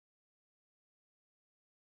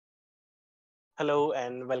Hello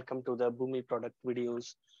and welcome to the Boomi product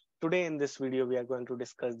videos. Today in this video, we are going to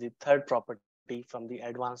discuss the third property from the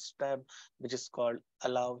advanced tab, which is called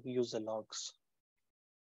allow user logs.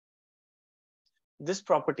 This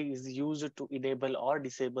property is used to enable or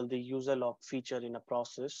disable the user log feature in a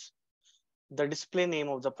process. The display name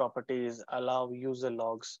of the property is allow user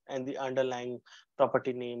logs and the underlying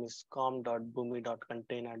property name is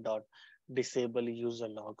com.boomi.container.disable user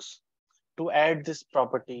logs. To add this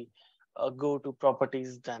property, go to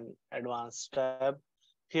properties, then advanced tab.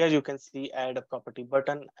 Here you can see add a property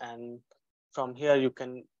button, and from here you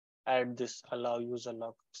can add this allow user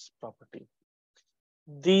logs property.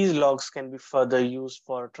 These logs can be further used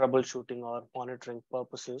for troubleshooting or monitoring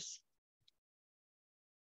purposes.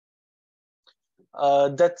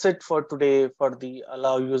 That's it for today for the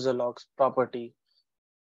allow user logs property.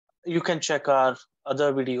 You can check our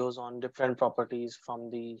other videos on different properties from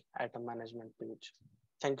the item management page.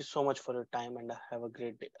 Thank you so much for your time and have a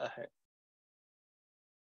great day ahead.